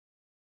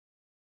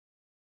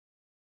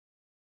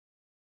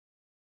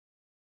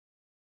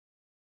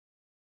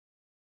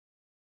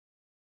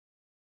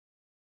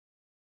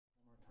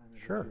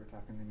Sure. You were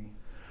talking to me.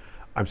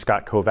 I'm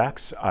Scott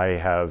Kovacs. I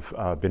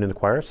have been in the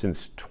choir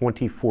since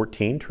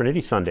 2014,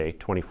 Trinity Sunday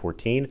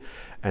 2014,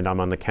 and I'm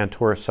on the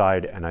cantor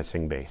side and I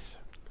sing bass.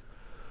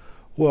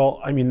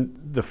 Well, I mean,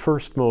 the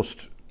first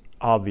most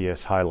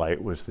obvious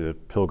highlight was the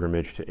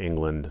pilgrimage to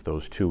England.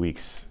 Those 2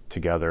 weeks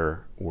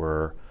together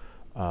were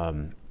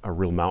a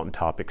real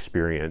mountaintop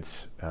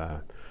experience.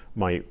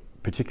 My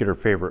particular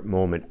favorite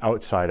moment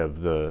outside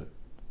of the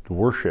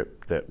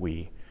worship that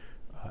we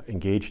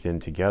engaged in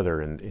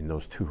together in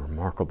those two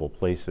remarkable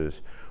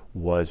places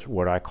was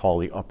what I call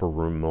the upper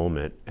room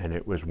moment, and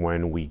it was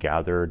when we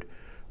gathered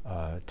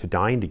to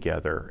dine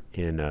together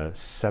in a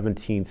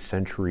 17th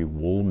century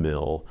wool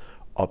mill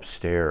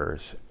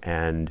upstairs,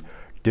 and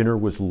dinner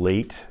was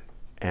late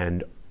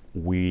and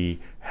we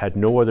had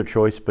no other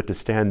choice but to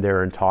stand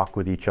there and talk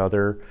with each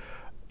other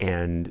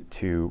and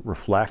to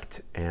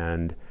reflect,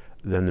 and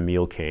then the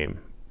meal came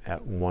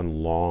at one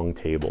long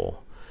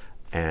table.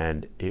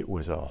 And it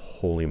was a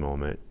holy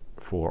moment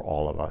for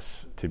all of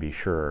us, to be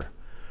sure.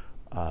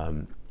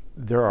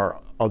 There are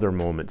other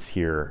moments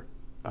here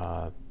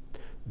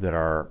that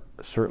are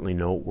certainly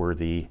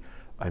noteworthy.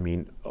 I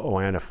mean,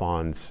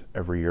 Oannaphons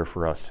every year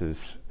for us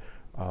is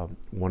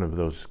one of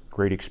those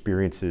great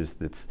experiences.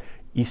 That's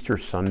Easter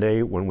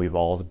Sunday, when we've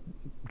all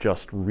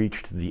just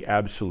reached the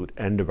absolute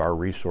end of our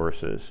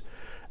resources,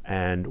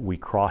 and we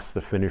cross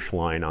the finish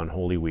line on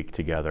Holy Week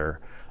together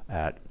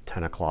at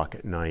 10 o'clock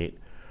at night.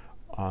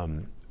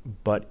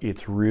 But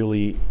it's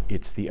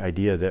the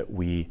idea that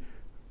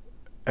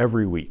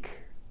every week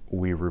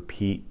we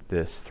repeat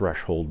this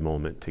threshold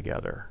moment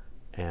together,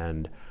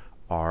 and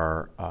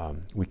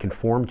we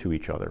conform to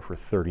each other for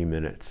 30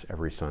 minutes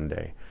every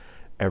Sunday.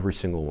 Every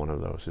single one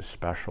of those is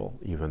special,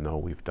 even though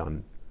we've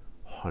done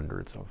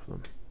hundreds of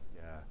them.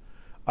 Yeah,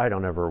 I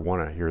don't ever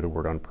want to hear the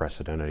word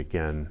unprecedented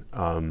again,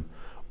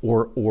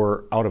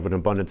 or out of an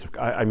abundance of,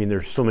 I mean,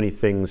 there's so many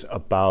things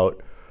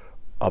about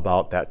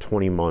that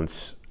 20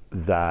 months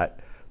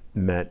that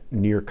meant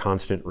near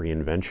constant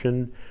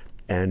reinvention.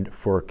 And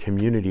for a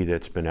community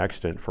that's been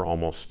extant for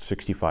almost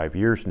 65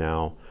 years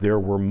now, there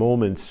were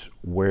moments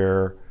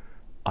where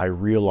I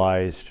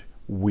realized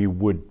we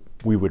would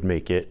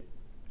make it,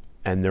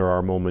 and there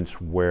are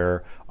moments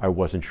where I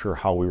wasn't sure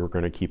how we were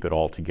going to keep it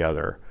all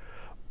together.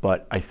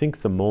 But I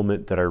think the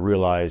moment that I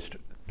realized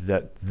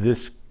that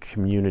this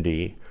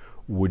community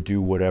would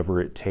do whatever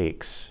it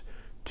takes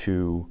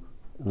to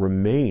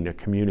remain a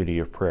community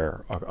of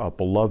prayer, a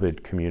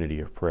beloved community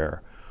of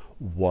prayer,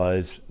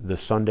 was the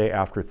Sunday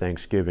after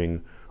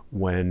Thanksgiving,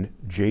 when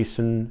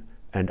Jason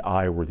and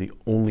I were the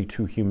only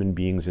two human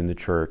beings in the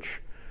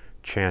church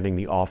chanting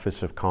the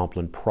office of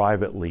Compline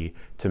privately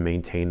to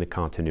maintain the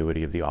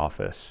continuity of the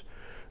office.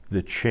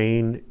 The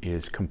chain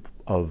is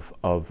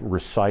of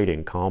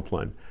reciting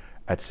Compline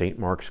at St.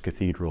 Mark's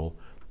Cathedral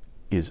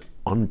is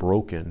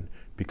unbroken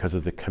because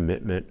of the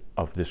commitment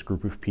of this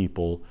group of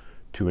people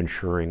to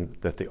ensuring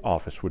that the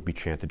office would be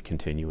chanted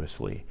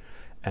continuously.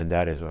 And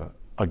that is,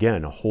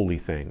 again, a holy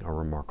thing, a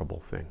remarkable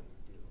thing.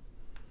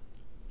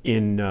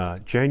 In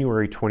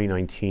January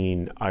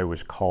 2019, I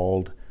was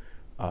called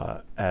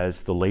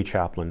as the lay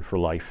chaplain for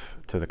life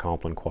to the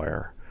Compline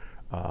Choir,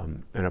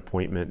 an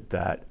appointment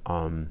that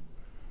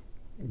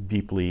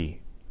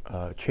deeply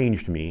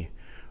changed me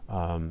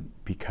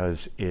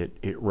because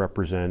it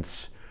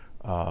represents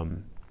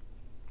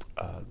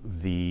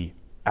the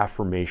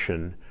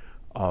affirmation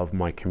of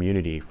my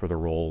community for the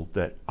role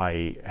that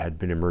I had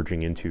been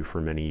emerging into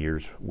for many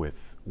years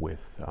with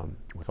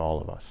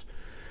all of us.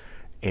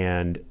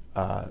 And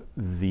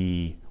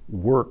the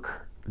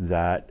work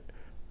that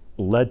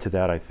led to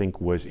that, I think,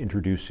 was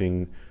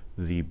introducing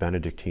the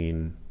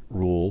Benedictine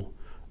rule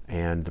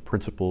and the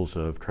principles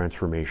of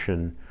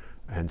transformation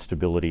and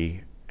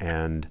stability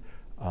and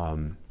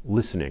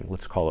listening.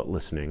 Let's call it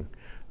listening.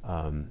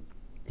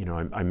 You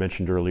know, I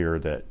mentioned earlier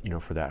that, you know,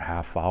 for that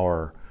half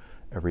hour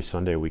every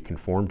Sunday we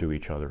conform to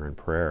each other in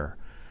prayer.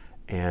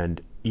 And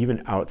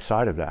even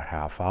outside of that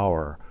half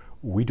hour,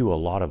 we do a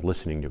lot of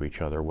listening to each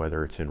other,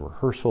 whether it's in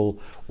rehearsal,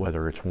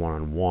 whether it's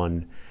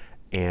one-on-one.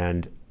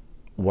 And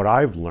what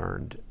I've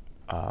learned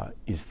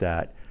is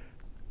that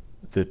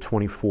the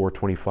 24,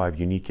 25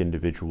 unique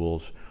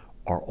individuals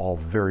are all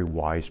very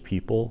wise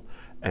people,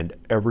 and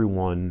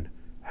everyone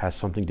has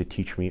something to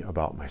teach me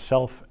about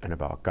myself and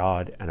about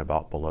God and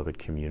about beloved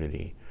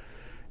community.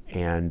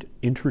 And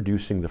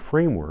introducing the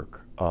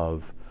framework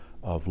of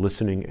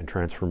listening and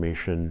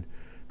transformation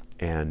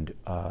and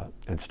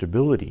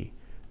stability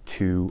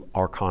to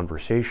our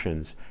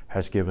conversations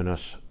has given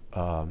us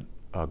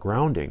a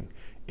grounding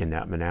in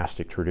that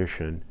monastic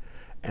tradition.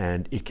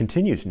 And it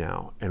continues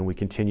now, and we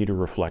continue to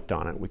reflect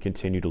on it. We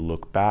continue to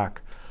look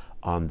back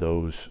on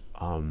those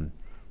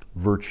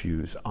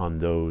virtues, on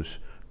those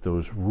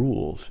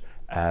rules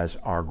as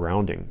our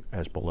grounding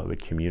as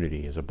beloved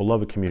community, as a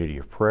beloved community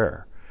of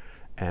prayer.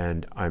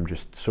 And I'm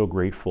just so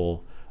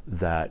grateful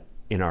that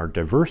in our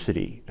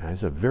diversity,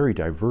 as a very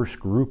diverse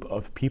group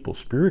of people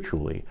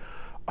spiritually,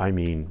 I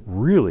mean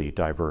really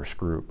diverse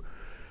group,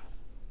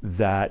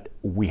 that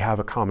we have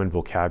a common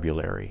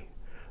vocabulary,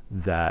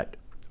 that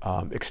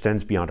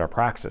extends beyond our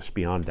praxis,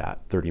 beyond that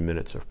 30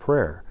 minutes of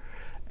prayer.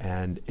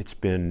 And it's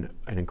been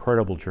an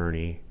incredible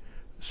journey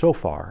so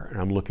far,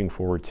 and I'm looking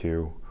forward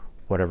to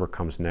whatever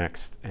comes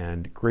next,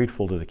 and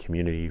grateful to the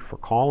community for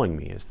calling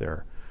me as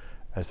their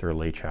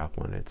lay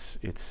chaplain.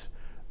 It's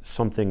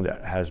something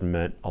that has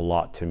meant a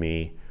lot to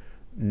me,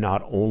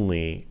 not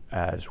only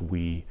as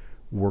we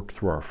work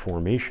through our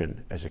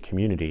formation as a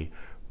community,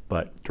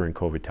 but during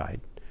COVID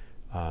tide,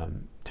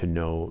 to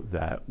know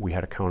that we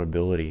had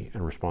accountability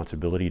and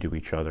responsibility to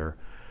each other,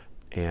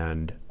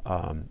 and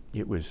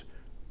it was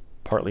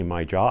partly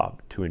my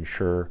job to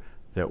ensure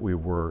that we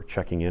were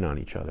checking in on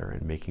each other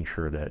and making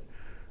sure that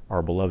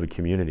our beloved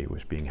community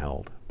was being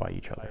held by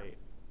each other.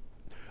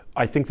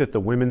 I think that the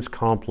women's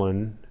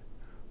Compline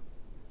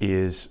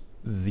is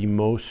the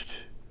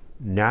most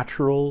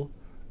natural,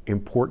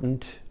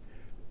 important,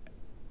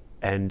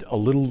 and a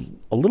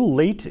little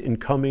late in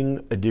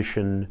coming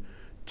addition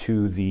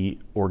to the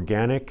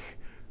organic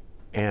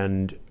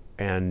and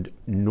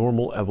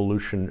normal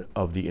evolution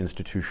of the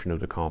institution of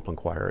the Compline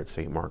Choir at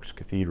St. Mark's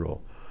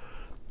Cathedral.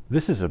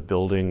 This is a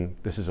building,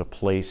 this is a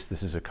place,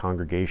 this is a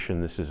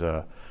congregation, this is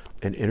an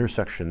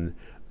intersection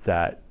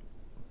that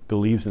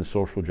believes in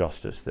social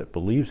justice, that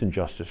believes in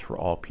justice for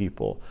all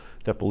people,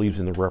 that believes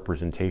in the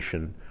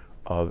representation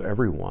of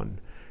everyone,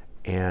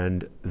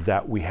 and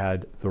that we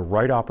had the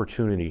right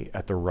opportunity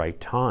at the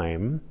right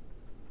time,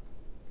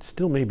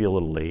 still maybe a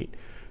little late,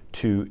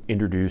 to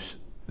introduce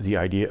the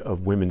idea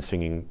of women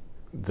singing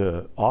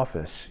the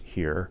office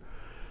here,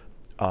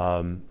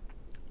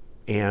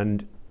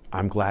 and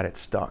I'm glad it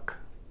stuck.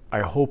 I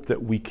hope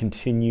that we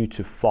continue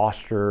to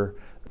foster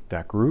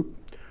that group.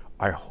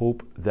 I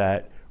hope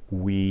that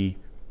we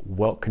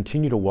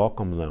continue to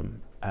welcome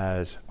them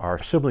as our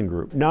sibling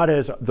group, not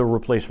as the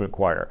replacement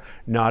choir,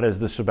 not as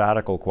the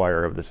sabbatical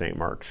choir of the St.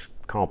 Mark's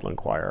Compline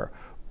Choir,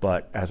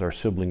 but as our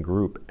sibling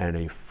group and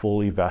a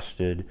fully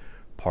vested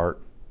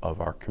part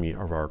of our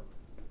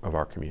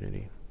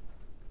community.